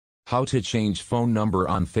How to change phone number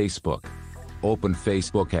on Facebook. Open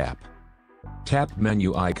Facebook app. Tap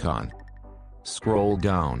menu icon. Scroll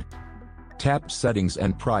down. Tap Settings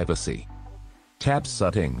and Privacy. Tap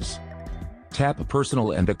Settings. Tap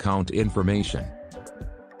Personal and Account Information.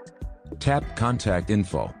 Tap Contact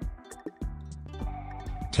Info.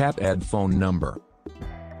 Tap Add Phone Number.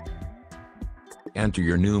 Enter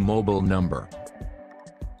your new mobile number.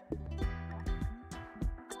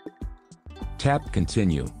 Tap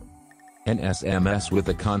Continue. An SMS with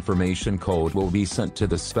a confirmation code will be sent to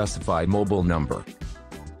the specified mobile number.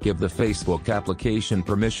 Give the Facebook application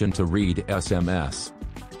permission to read SMS.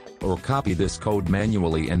 Or copy this code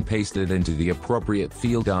manually and paste it into the appropriate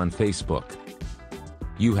field on Facebook.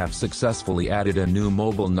 You have successfully added a new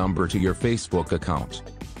mobile number to your Facebook account.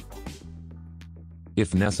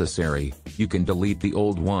 If necessary, you can delete the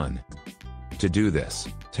old one. To do this,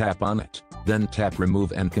 tap on it, then tap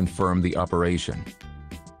Remove and confirm the operation.